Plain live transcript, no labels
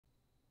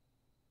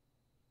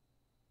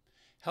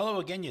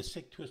Hello again, you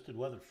sick, twisted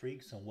weather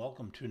freaks, and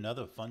welcome to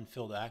another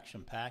fun-filled,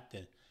 action-packed,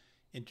 and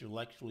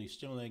intellectually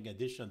stimulating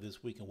edition of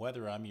This Week in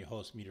Weather. I'm your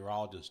host,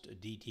 meteorologist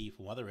DT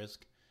from Weather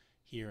Risk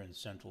here in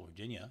Central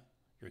Virginia.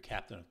 Your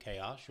captain of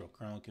chaos, your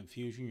colonel of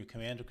confusion, your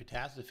commander of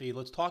catastrophe.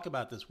 Let's talk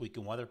about This Week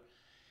in Weather.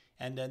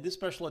 And this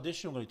special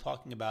edition, we're going to be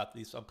talking about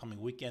this upcoming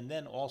weekend,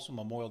 then also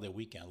Memorial Day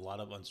weekend. A lot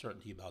of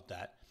uncertainty about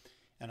that.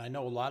 And I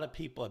know a lot of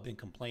people have been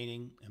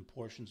complaining in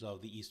portions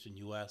of the eastern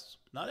U.S.,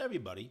 not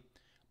everybody,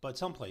 but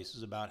some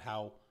places, about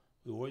how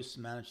we always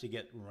manage to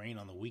get rain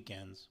on the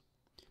weekends.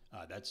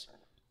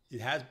 We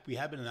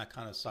have been in that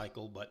kind of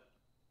cycle, but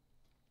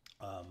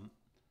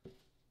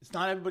it's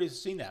not everybody's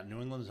seen that.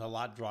 New England is a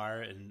lot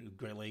drier in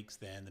Great Lakes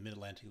than the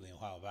Mid-Atlantic and the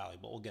Ohio Valley,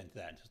 but we'll get into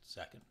that in just a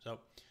second. So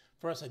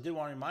first, I did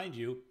want to remind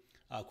you,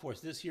 of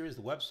course, this here is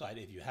the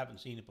website. If you haven't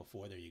seen it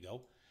before, there you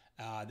go.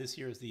 This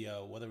here is the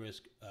Weather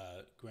Risk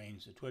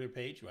Grains Twitter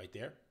page right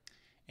there,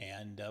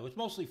 and which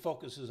mostly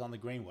focuses on the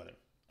grain weather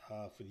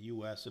for the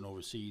U.S. and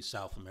overseas,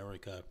 South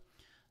America,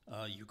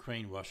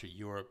 Ukraine, Russia,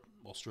 Europe,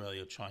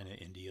 Australia, China,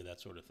 India, that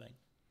sort of thing,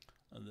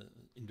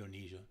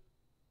 Indonesia.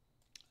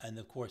 And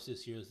of course,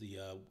 this here is the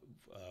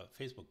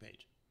Facebook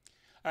page.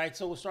 All right,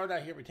 so we'll start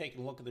out here by taking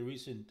a look at the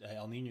recent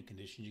El Nino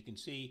conditions. You can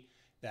see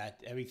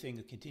that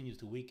everything continues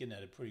to weaken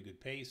at a pretty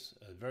good pace.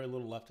 Very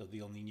little left of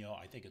the El Nino.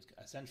 I think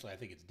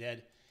it's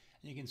dead.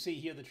 And you can see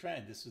here the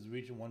trend. This is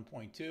region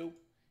 1.2.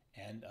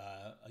 And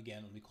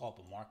again, let me call up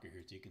a marker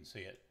here so you can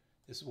see it.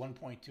 This is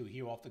 1.2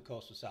 here off the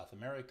coast of South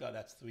America.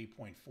 That's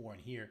 3.4 in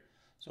here.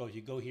 So if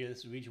you go here,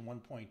 this is region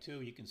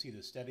 1.2. You can see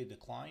the steady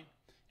decline.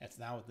 That's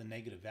now at the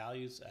negative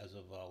values as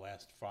of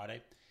last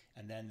Friday.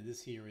 And then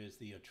this here is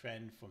the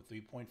trend from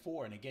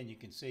 3.4. And again, you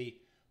can see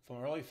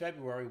from early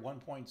February,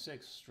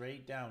 1.6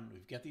 straight down.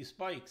 We've got these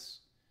spikes.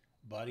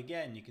 But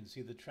again, you can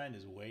see the trend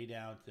is way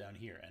down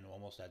here and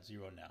almost at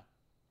zero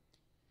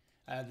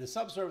now. The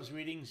subsurface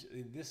readings,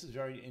 this is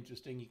very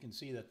interesting. You can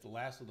see that the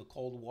last of the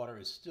cold water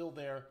is still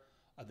there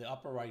at the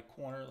upper right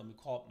corner. Let me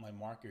call up my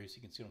marker here so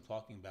you can see what I'm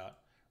talking about.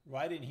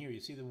 Right in here,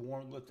 you see the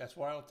warm look. That's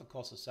right off the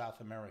coast of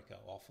South America,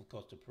 off the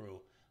coast of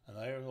Peru. And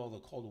there's all the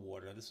cold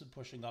water. Now, this is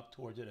pushing up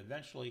towards it.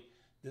 Eventually,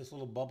 this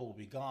little bubble will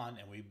be gone,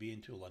 and we'll be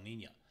into La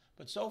Nina.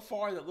 But so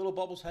far, that little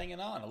bubble's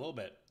hanging on a little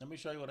bit. Let me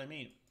show you what I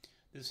mean.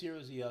 This here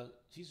is the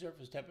sea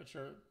surface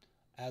temperature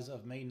as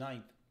of May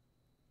 9th.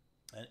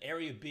 And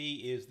area B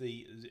is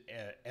the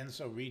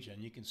ENSO region.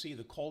 You can see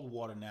the cold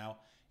water now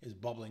is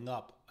bubbling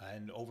up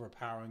and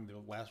overpowering the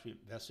last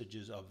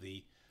vestiges of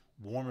the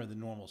warmer than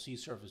normal sea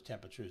surface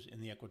temperatures in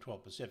the equatorial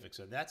Pacific.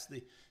 So that's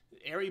the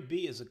area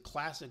B is a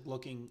classic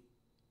looking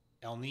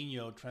El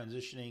Nino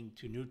transitioning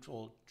to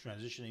neutral,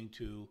 transitioning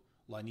to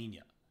La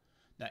Nina.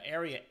 Now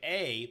area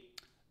A,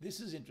 this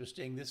is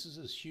interesting. This is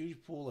this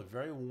huge pool of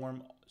very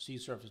warm sea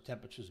surface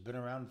temperatures, been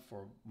around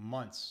for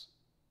months,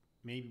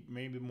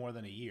 maybe more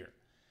than a year.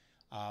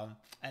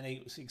 And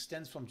it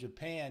extends from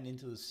Japan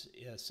into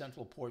the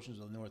central portions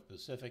of the North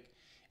Pacific.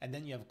 And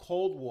then you have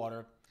cold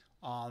water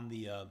on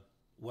the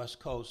west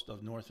coast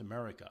of North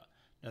America.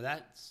 Now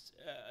that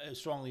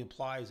strongly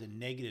implies a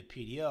negative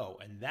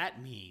PDO, and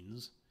that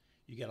means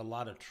you get a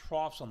lot of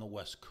troughs on the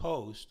west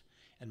coast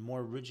and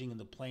more ridging in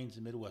the plains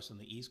and Midwest and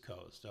the East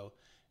Coast. So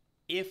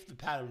if the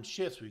pattern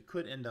shifts, we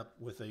could end up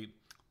with a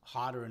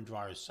hotter and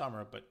drier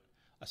summer, but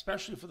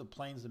especially for the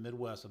plains and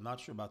Midwest, I'm not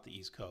sure about the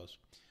East Coast.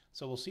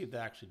 So we'll see if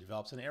that actually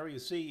develops. And area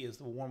C is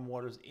the warm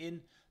waters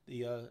in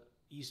the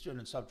eastern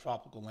and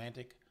subtropical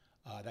Atlantic.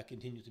 That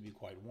continues to be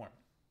quite warm.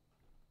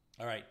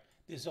 All right,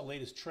 this is the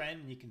latest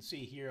trend. You can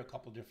see here a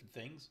couple different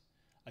things.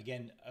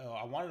 Again,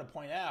 I wanted to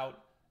point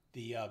out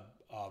the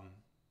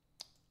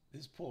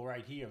this pool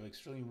right here of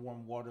extremely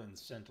warm water in the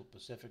central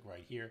Pacific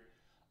right here.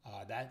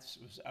 That's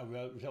a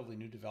relatively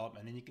new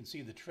development. And then you can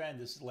see the trend.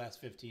 This is the last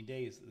 15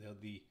 days.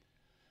 The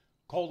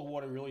cold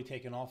water really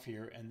taken off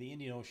here, and the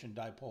Indian Ocean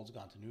dipole's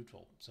gone to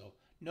neutral. So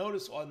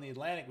notice on the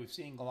Atlantic, we're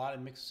seeing a lot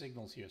of mixed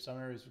signals here. Some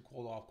areas have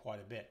cooled off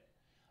quite a bit.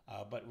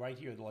 But right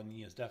here, the La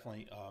Nina is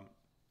definitely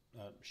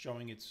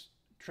showing it's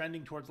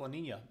trending towards La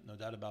Nina, no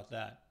doubt about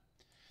that.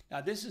 Now,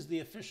 this is the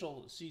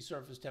official sea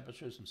surface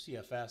temperatures from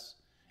CFS,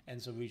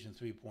 ENSO region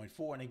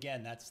 3.4. And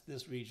again, that's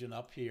this region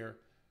up here.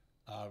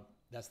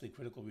 That's the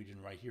critical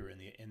region right here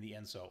in the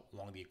ENSO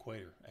along the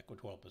equator,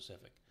 equatorial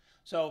Pacific.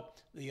 So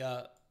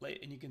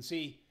and you can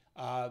see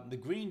the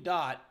green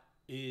dot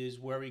is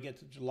where we get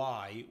to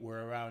July.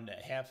 We're around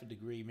a half a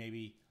degree,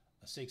 maybe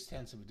a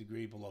 0.6 of a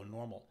degree below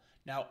normal.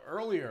 Now,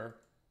 earlier,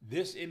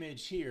 this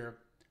image here,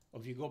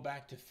 if you go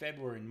back to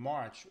February and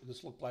March,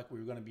 this looked like we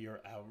were going to be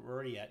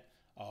already at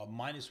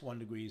 -1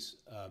 degrees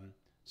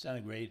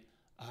centigrade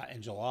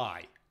in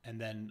July, and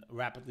then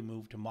rapidly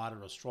moved to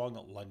moderate or strong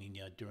La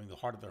Nina during the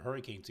heart of the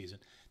hurricane season.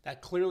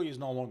 That clearly is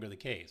no longer the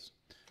case.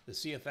 The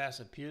CFS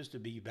appears to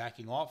be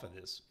backing off of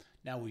this.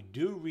 Now, we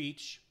do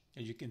reach,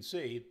 as you can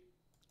see,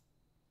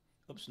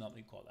 oops, no, let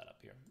me call that up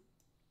here.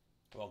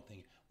 Wrong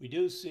thing. We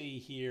do see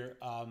here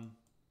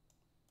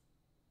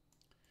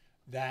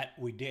that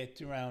we get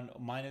around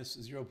minus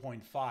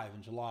 0.5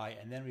 in July,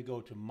 and then we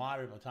go to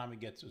moderate by the time it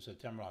gets to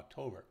September,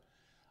 October.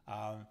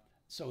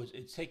 So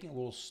it's taking a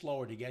little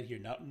slower to get here.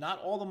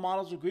 Not all the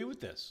models agree with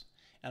this.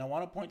 And I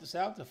want to point this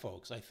out to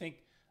folks. I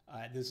think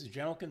this is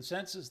general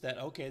consensus that,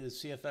 okay, the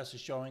CFS is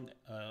showing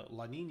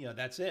La Nina,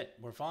 that's it,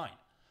 we're fine.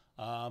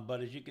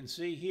 But as you can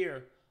see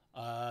here,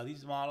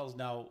 these models,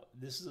 now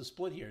this is a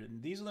split here.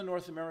 These are the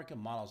North American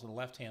models on the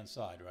left-hand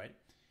side, right?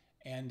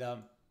 And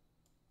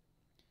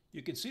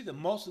you can see that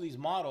most of these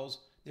models,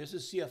 there's the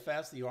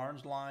CFS, the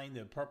orange line,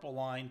 the purple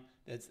line,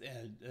 that's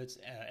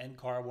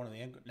NCAR, one of the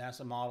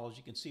NASA models.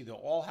 You can see they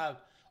all have,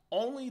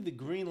 only the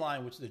green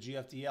line, which is the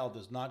GFDL,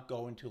 does not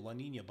go into La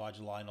Nina by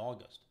July and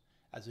August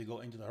as we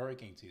go into the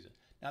hurricane season.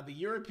 Now the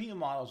European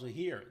models are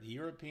here. The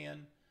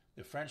European,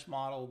 the French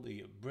model,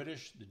 the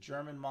British, the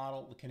German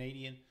model, the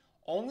Canadian.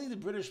 Only the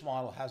British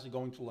model has it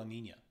going to La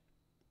Nina.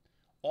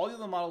 All the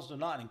other models do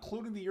not,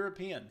 including the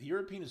European. The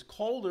European is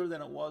colder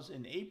than it was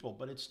in April,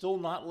 but it's still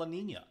not La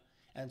Nina.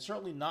 And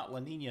certainly not La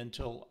Nina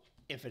until,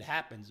 if it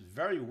happens,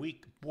 very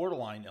weak,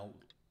 borderline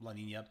La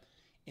Nina,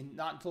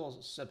 not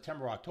until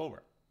September,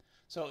 October.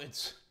 So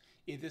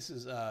this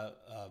is,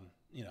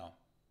 you know,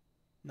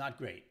 not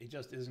great. It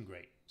just isn't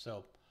great.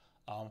 So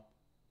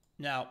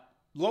now,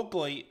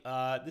 locally,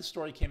 this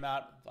story came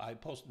out. I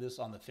posted this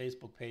on the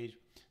Facebook page.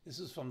 This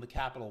is from the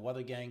Capital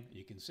Weather Gang.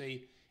 You can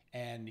see,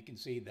 and you can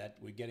see that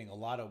we're getting a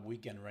lot of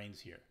weekend rains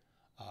here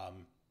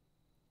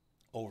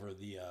over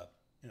the,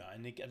 you know,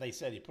 and they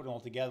said, you put it all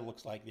together, it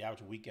looks like the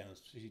average weekend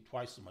is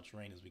twice as much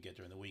rain as we get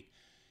during the week.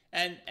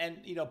 And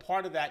you know,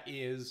 part of that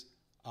is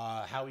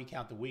how we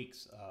count the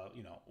weeks.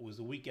 You know, was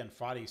the weekend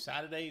Friday,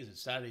 Saturday? Is it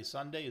Saturday,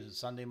 Sunday? Is it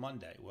Sunday,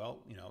 Monday? Well,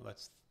 you know,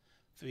 that's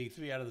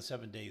three out of the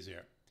 7 days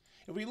there.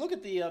 If we look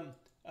at the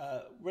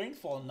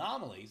rainfall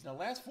anomalies, in the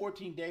last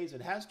 14 days,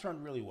 it has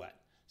turned really wet.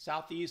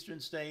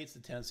 Southeastern states, the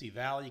Tennessee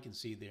Valley, you can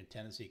see there in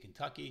Tennessee,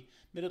 Kentucky,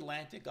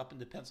 Mid-Atlantic up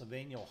into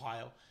Pennsylvania,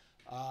 Ohio.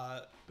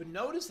 But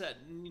notice that,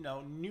 you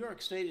know, New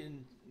York State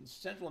and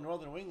central and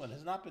northern New England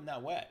has not been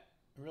that wet.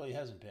 It really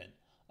hasn't been.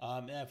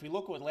 And if we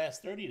look at the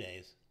last 30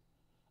 days,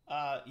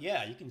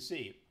 yeah, you can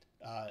see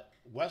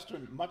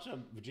much of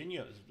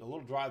Virginia is a little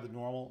drier than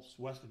normal,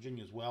 West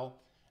Virginia as well,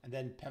 and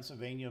then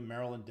Pennsylvania,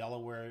 Maryland,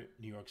 Delaware,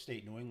 New York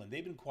State, New England,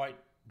 they've been quite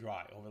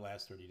dry over the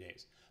last 30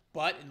 days.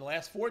 But in the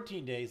last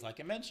 14 days, like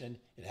I mentioned,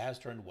 it has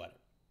turned wetter.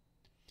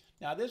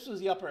 Now, this was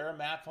the upper air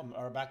map from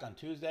back on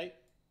Tuesday.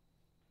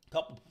 A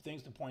couple of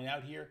things to point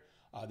out here.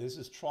 This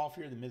is trough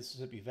here in the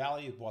Mississippi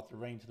Valley. It brought the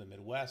rain to the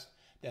Midwest.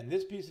 Then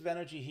this piece of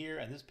energy here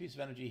and this piece of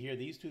energy here,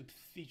 these two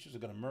features are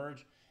going to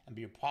merge and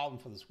be a problem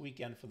for this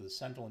weekend for the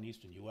central and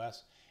eastern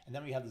U.S. And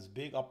then we have this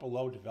big upper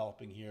low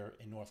developing here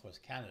in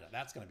northwest Canada.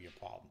 That's going to be a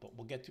problem, but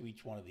we'll get to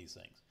each one of these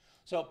things.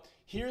 So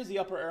here's the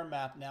upper air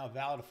map now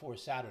valid for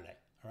Saturday,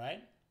 all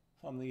right,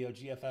 from the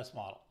GFS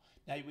model.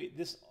 Now,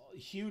 this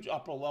huge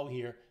upper low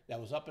here that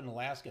was up in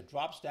Alaska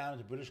drops down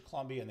into British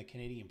Columbia and the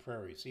Canadian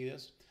Prairie. See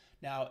this?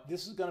 Now,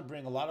 this is going to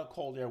bring a lot of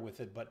cold air with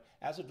it, but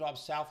as it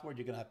drops southward,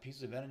 you're going to have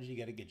pieces of energy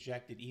getting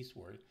ejected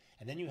eastward.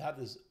 And then you have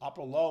this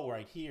upper low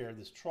right here,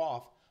 this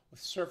trough, with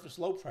surface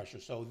low pressure.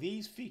 So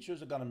these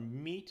features are going to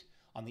meet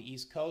on the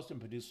east coast and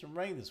produce some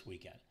rain this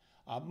weekend,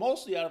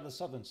 mostly out of the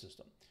southern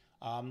system.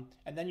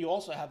 And then you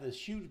also have this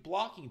huge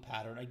blocking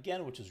pattern,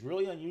 again, which is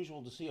really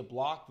unusual to see a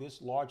block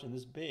this large and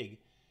this big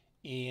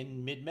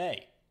in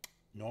mid-May.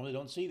 Normally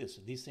don't see this.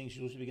 These things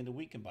usually begin to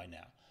weaken by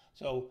now.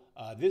 So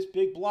this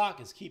big block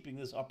is keeping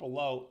this upper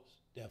low,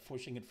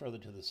 pushing it further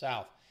to the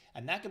south.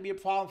 And that could be a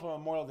problem for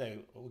Memorial Day.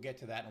 We'll get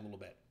to that in a little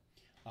bit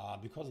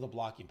because of the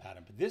blocking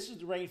pattern. But this is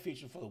the rain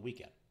feature for the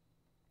weekend.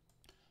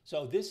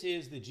 So this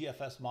is the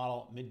GFS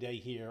model midday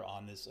here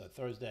on this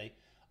Thursday.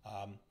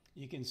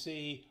 You can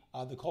see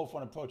the cold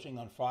front approaching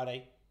on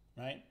Friday,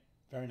 right?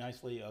 Very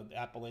nicely, the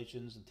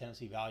Appalachians, the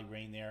Tennessee Valley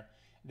rain there.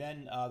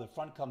 Then the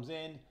front comes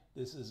in.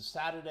 This is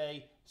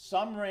Saturday.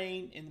 Some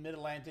rain in the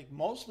mid-Atlantic,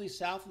 mostly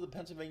south of the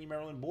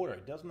Pennsylvania-Maryland border.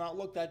 It does not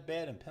look that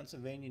bad in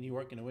Pennsylvania, New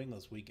York, and New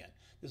England this weekend.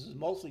 This is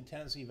mostly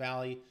Tennessee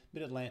Valley,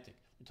 mid-Atlantic.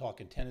 We're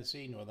talking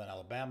Tennessee, northern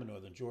Alabama,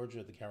 northern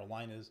Georgia, the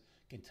Carolinas,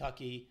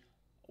 Kentucky,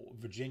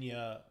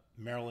 Virginia,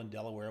 Maryland,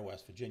 Delaware,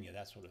 West Virginia,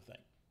 that sort of thing.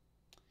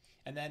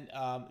 And then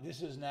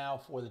this is now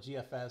for the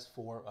GFS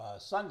for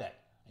Sunday.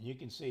 And you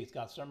can see it's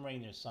got some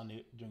rain there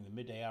Sunday during the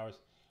midday hours.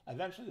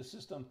 Eventually the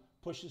system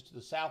pushes to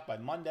the south by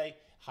Monday,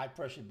 high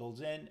pressure builds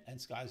in, and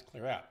skies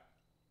clear out.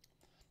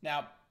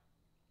 Now,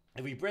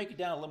 if we break it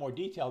down in a little more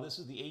detail, this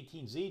is the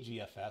 18Z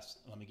GFS.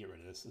 Let me get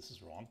rid of this. This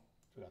is wrong.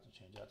 Forgot to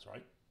change that,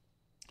 sorry.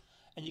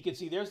 And you can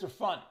see there's the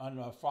front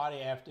on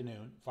Friday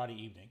afternoon, Friday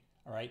evening.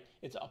 All right,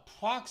 it's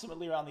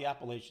approximately around the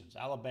Appalachians,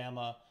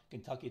 Alabama,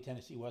 Kentucky,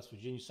 Tennessee, West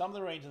Virginia, some of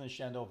the range in the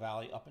Shenandoah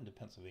Valley up into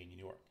Pennsylvania,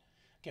 New York.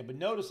 Okay, but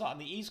notice on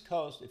the East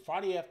Coast,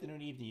 Friday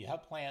afternoon, evening, you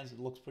have plans. It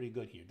looks pretty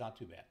good here, not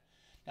too bad.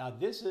 Now,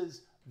 this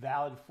is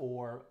valid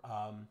for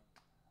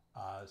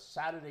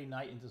Saturday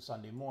night into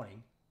Sunday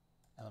morning.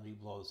 And let me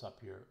blow this up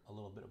here a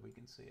little bit if we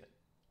can see it.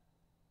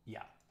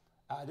 Yeah,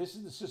 this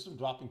is the system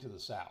dropping to the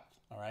south,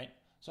 all right?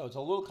 So it's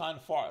a little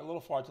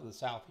far to the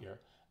south here.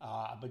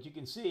 But you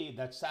can see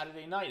that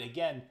Saturday night,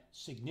 again,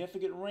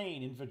 significant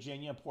rain in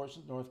Virginia,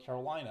 portions of North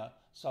Carolina,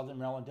 southern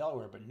Maryland,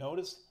 Delaware. But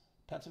notice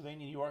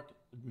Pennsylvania, New York,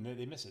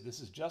 they miss it.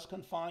 This is just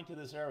confined to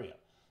this area.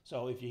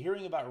 So if you're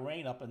hearing about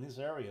rain up in these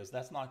areas,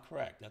 that's not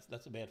correct.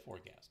 That's a bad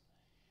forecast.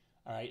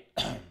 All right.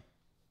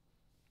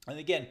 And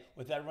again,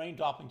 with that rain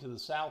dropping to the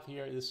south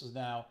here, this is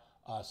now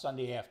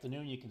Sunday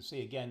afternoon. You can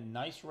see, again,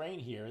 nice rain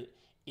here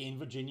in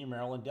Virginia,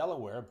 Maryland,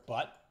 Delaware.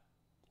 But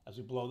as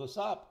we blow this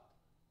up,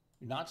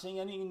 you're not seeing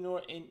any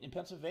in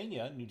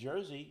Pennsylvania, New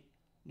Jersey,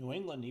 New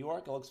England, New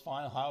York. It looks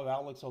fine. Ohio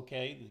Valley looks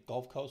okay. The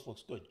Gulf Coast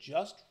looks good.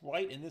 Just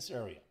right in this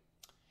area.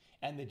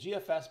 And the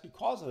GFS,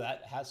 because of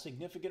that, has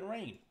significant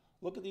rain.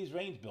 Look at these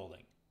rains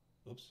building.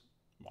 Oops,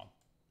 wrong.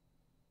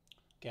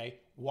 Okay,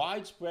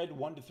 widespread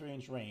 1 to 3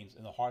 inch rains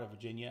in the heart of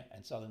Virginia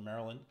and southern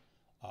Maryland,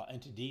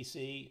 into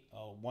D.C.,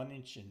 1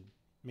 inch and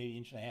maybe 1.5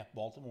 inches,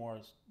 Baltimore,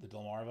 the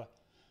Delmarva.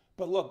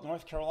 But look,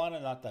 North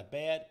Carolina, not that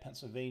bad.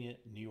 Pennsylvania,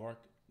 New York,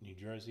 New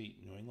Jersey,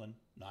 New England,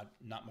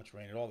 not much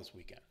rain at all this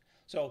weekend.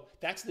 So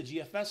that's the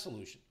GFS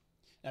solution.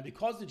 Now,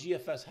 because the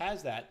GFS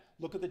has that,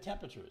 look at the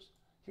temperatures.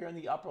 Here in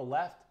the upper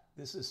left,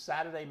 this is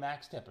Saturday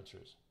max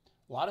temperatures.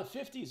 A lot of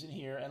 50s in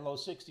here and low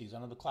 60s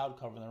under the cloud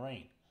cover and the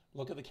rain.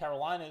 Look at the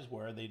Carolinas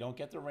where they don't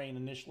get the rain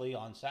initially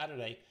on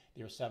Saturday.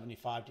 They're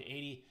 75 to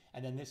 80.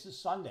 And then this is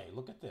Sunday.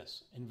 Look at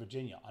this in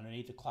Virginia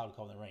underneath the cloud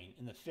cover and the rain.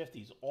 In the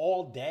 50s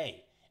all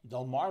day.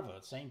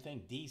 Delmarva, same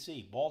thing.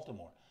 D.C.,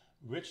 Baltimore,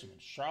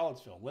 Richmond,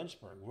 Charlottesville,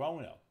 Lynchburg,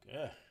 Roanoke,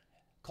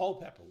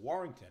 Culpeper,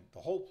 Warrington,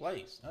 the whole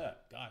place.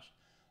 Gosh.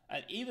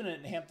 And even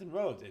in Hampton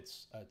Roads,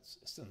 it's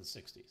in the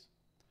 60s.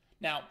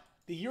 Now,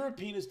 the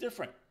European is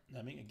different.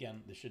 I mean,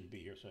 again, this shouldn't be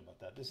here, sorry about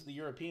that. This is the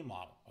European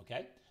model,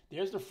 okay?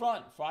 There's the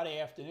front, Friday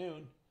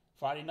afternoon,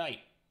 Friday night,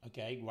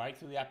 okay? Right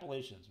through the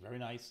Appalachians, very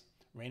nice.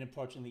 Rain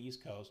approaching the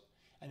East Coast.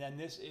 And then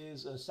this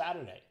is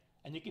Saturday.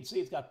 And you can see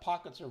it's got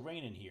pockets of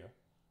rain in here,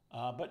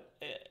 but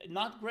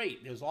not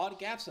great. There's a lot of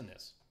gaps in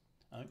this.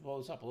 Let me blow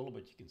this up a little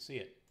bit, you can see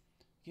it.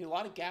 You get a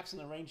lot of gaps in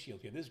the rain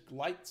shield here. This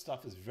light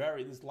stuff is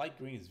this light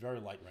green is very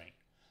light rain.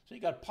 So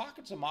you got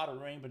pockets of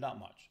moderate rain, but not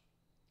much.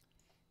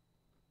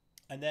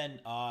 And then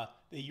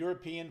the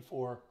European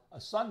for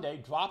a Sunday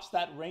drops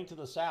that rain to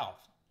the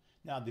south.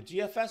 Now, the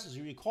GFS, as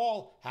you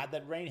recall, had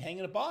that rain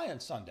hanging by on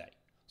Sunday.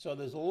 So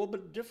there's a little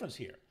bit of difference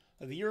here.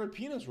 Now, the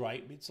European is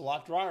right, but it's a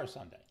lot drier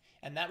Sunday.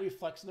 And that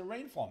reflects in the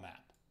rainfall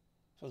map.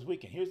 So this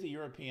weekend, here's the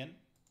European.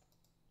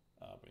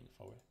 Bring it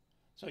forward.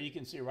 So you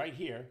can see right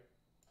here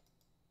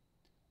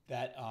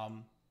that,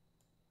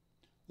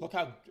 look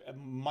how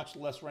much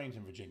less rains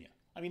in Virginia.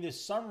 I mean, there's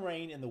some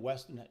rain in the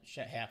western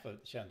half of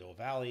Shenandoah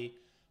Valley,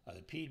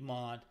 the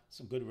Piedmont,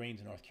 some good rains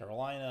in North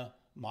Carolina,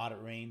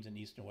 moderate rains in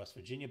eastern West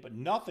Virginia, but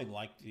nothing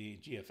like the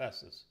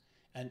GFSs.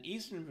 And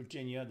eastern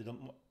Virginia,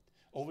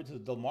 over to the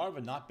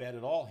Delmarva, not bad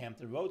at all.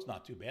 Hampton Roads,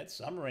 not too bad.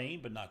 Some rain,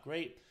 but not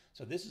great.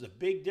 So this is a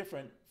big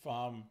difference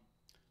from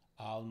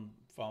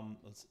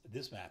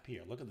this map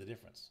here. Look at the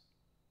difference.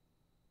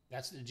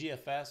 That's the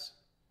GFS.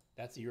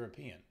 That's the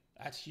European.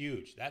 That's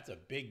huge. That's a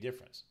big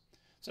difference.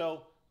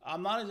 So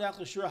I'm not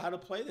exactly sure how to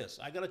play this.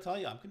 I got to tell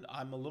you,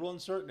 I'm a little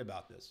uncertain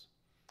about this.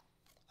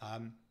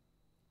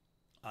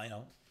 I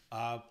know.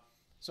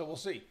 So we'll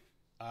see.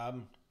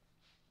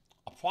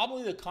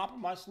 Probably the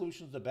compromise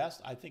solution is the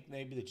best. I think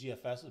maybe the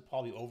GFS is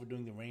probably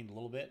overdoing the rain a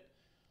little bit.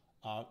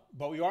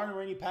 But we are in a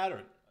rainy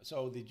pattern,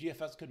 so the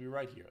GFS could be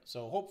right here.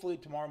 So hopefully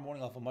tomorrow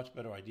morning I'll have a much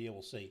better idea.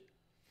 We'll see.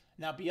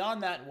 Now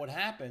beyond that, what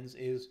happens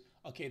is,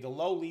 okay, the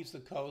low leaves the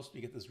coast.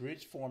 We get this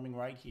ridge forming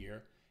right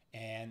here,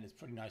 and it's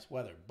pretty nice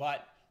weather.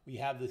 But we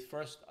have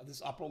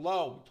this upper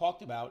low we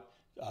talked about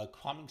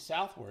coming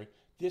southward.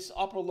 This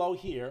upper low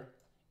here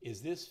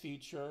is this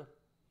feature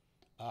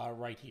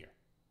right here,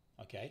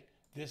 okay?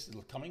 This is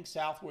coming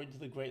southward into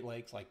the Great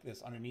Lakes like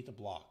this, underneath the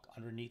block,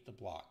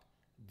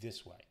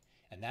 this way.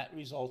 And that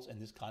results in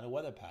this kind of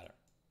weather pattern.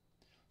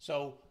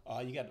 So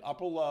you got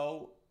upper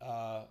low,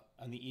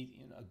 on the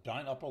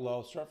giant upper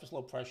low, surface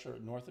low pressure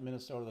north of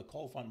Minnesota. The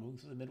cold front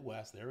moves to the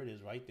Midwest. There it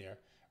is right there.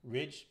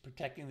 Ridge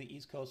protecting the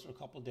East Coast for a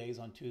couple of days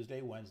on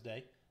Tuesday,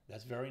 Wednesday.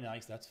 That's very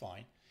nice. That's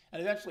fine.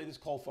 And eventually this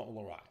cold front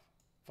will arrive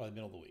for the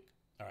middle of the week.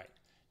 All right.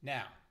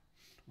 Now,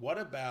 what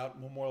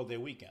about Memorial Day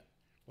weekend?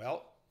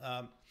 Well,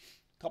 a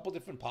couple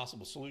different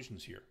possible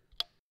solutions here.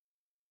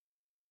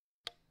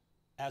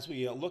 As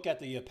we look at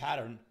the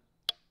pattern,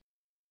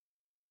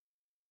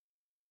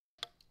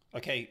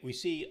 okay, we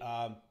see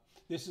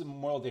this is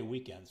Memorial Day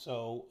weekend.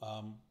 So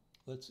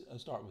let's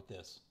start with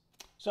this.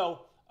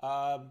 So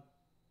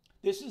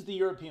this is the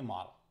European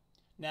model.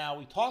 Now,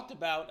 we talked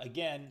about,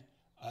 again,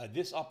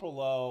 this upper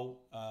low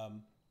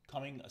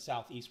coming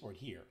southeastward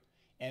here.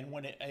 And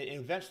when it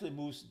eventually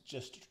moves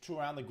just to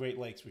around the Great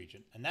Lakes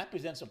region. And that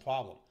presents a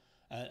problem.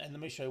 And let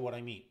me show you what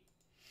I mean.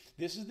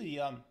 This is the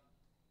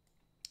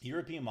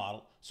European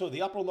model. So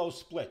the upper low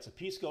splits. A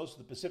piece goes to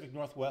the Pacific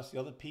Northwest.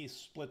 The other piece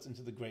splits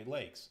into the Great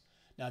Lakes.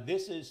 Now,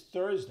 this is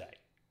Thursday.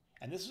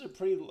 And this is a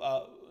pretty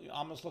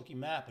ominous looking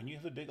map. When you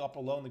have a big upper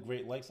low in the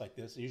Great Lakes like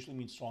this, it usually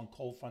means strong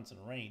cold fronts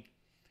and rain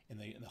in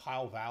the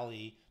Ohio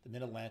Valley, the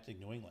Mid-Atlantic,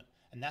 New England.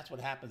 And that's what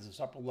happens.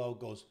 This upper low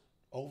goes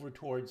over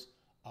towards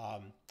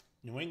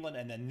New England,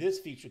 and then this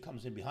feature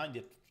comes in behind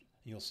it,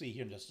 and you'll see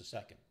here in just a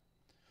second.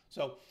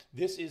 So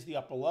this is the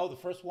upper low, the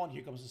first one.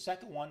 Here comes the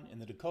second one in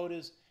the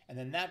Dakotas, and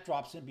then that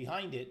drops in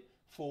behind it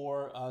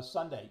for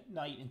Sunday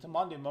night into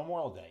Monday,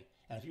 Memorial Day.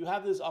 And if you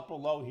have this upper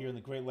low here in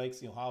the Great Lakes,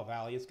 the Ohio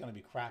Valley, it's going to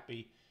be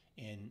crappy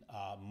in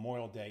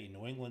Memorial Day in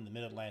New England, the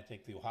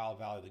Mid-Atlantic, the Ohio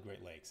Valley, the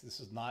Great Lakes. This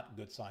is not a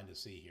good sign to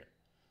see here.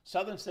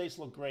 Southern states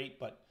look great,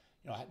 but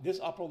this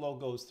upper low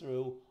goes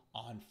through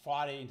on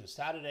Friday into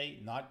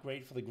Saturday. Not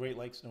great for the Great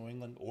Lakes, New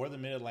England, or the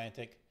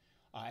Mid-Atlantic.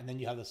 And then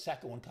you have the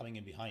second one coming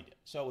in behind it.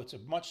 So it's a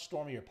much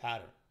stormier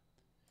pattern.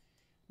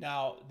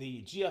 Now,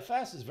 the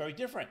GFS is very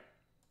different.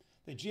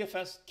 The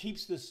GFS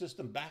keeps this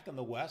system back in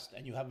the west,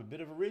 and you have a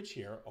bit of a ridge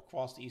here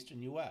across the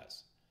eastern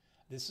U.S.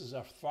 This is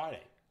a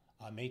Friday,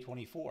 May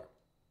 24.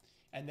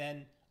 And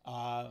then,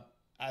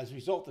 as a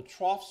result, the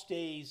trough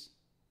stays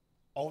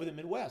over the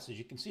Midwest. As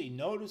you can see,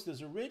 notice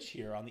there's a ridge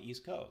here on the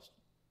East Coast.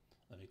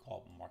 Let me call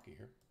up a marker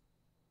here.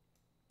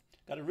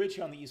 Got a ridge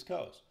here on the East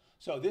Coast.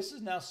 So this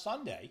is now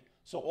Sunday.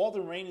 So all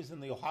the rain is in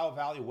the Ohio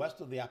Valley,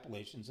 west of the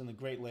Appalachians, and the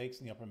Great Lakes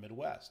and the upper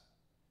Midwest.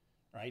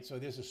 Right? So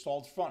there's a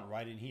stalled front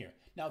right in here.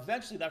 Now,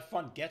 eventually that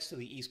front gets to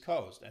the East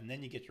Coast, and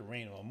then you get your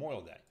rain on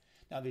Memorial Day.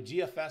 Now, the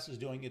GFS is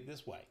doing it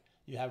this way.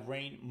 You have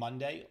rain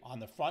Monday on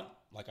the front.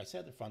 Like I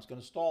said, the front's going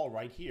to stall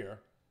right here,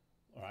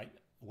 all right,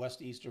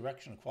 west-east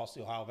direction across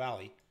the Ohio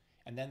Valley.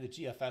 And then the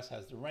GFS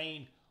has the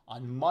rain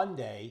on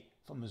Monday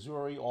from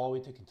Missouri all the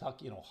way to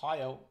Kentucky and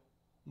Ohio,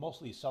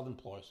 mostly southern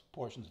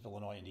portions of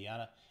Illinois,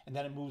 Indiana. And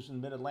then it moves in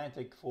the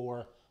Mid-Atlantic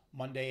for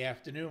Monday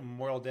afternoon,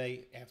 Memorial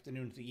Day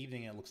afternoon to the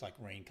evening, and it looks like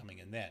rain coming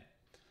in then.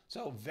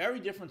 So very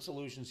different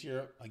solutions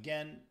here.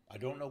 Again, I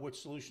don't know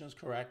which solution is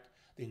correct.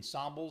 The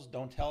ensembles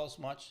don't tell us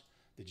much.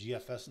 The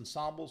GFS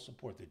ensembles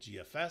support the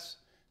GFS.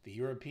 The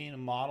European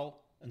model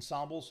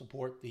ensembles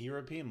support the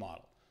European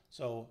model.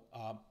 So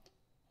I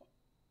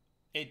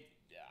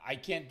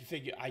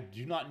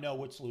do not know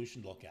which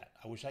solution to look at.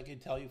 I wish I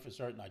could tell you for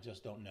certain. I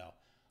just don't know.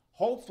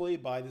 Hopefully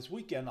by this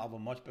weekend, I'll have a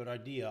much better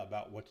idea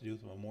about what to do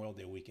for Memorial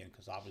Day weekend,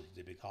 because obviously it's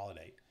a big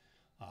holiday.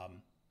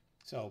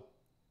 So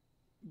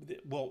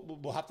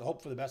we'll have to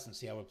hope for the best and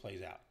see how it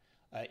plays out.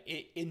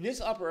 In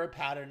this upper air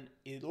pattern,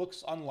 it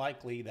looks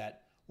unlikely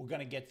that we're going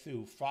to get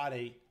through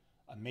Friday,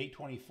 May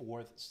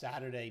 24th,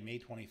 Saturday, May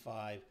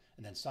 25,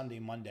 and then Sunday,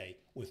 Monday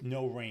with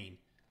no rain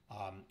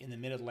in the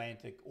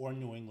Mid-Atlantic or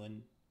New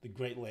England, the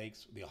Great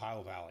Lakes, the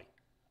Ohio Valley,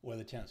 or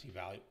the Tennessee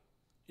Valley.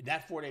 In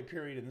that 4-day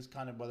period, in this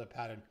kind of weather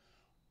pattern,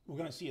 we're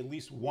going to see at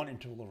least one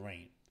interval of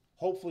rain.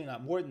 Hopefully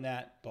not more than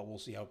that, but we'll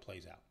see how it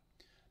plays out.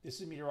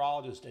 This is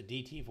meteorologist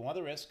DT from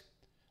Weather Risk.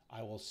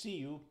 I will see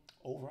you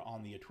over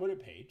on the Twitter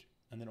page,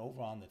 and then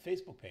over on the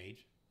Facebook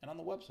page, and on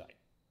the website.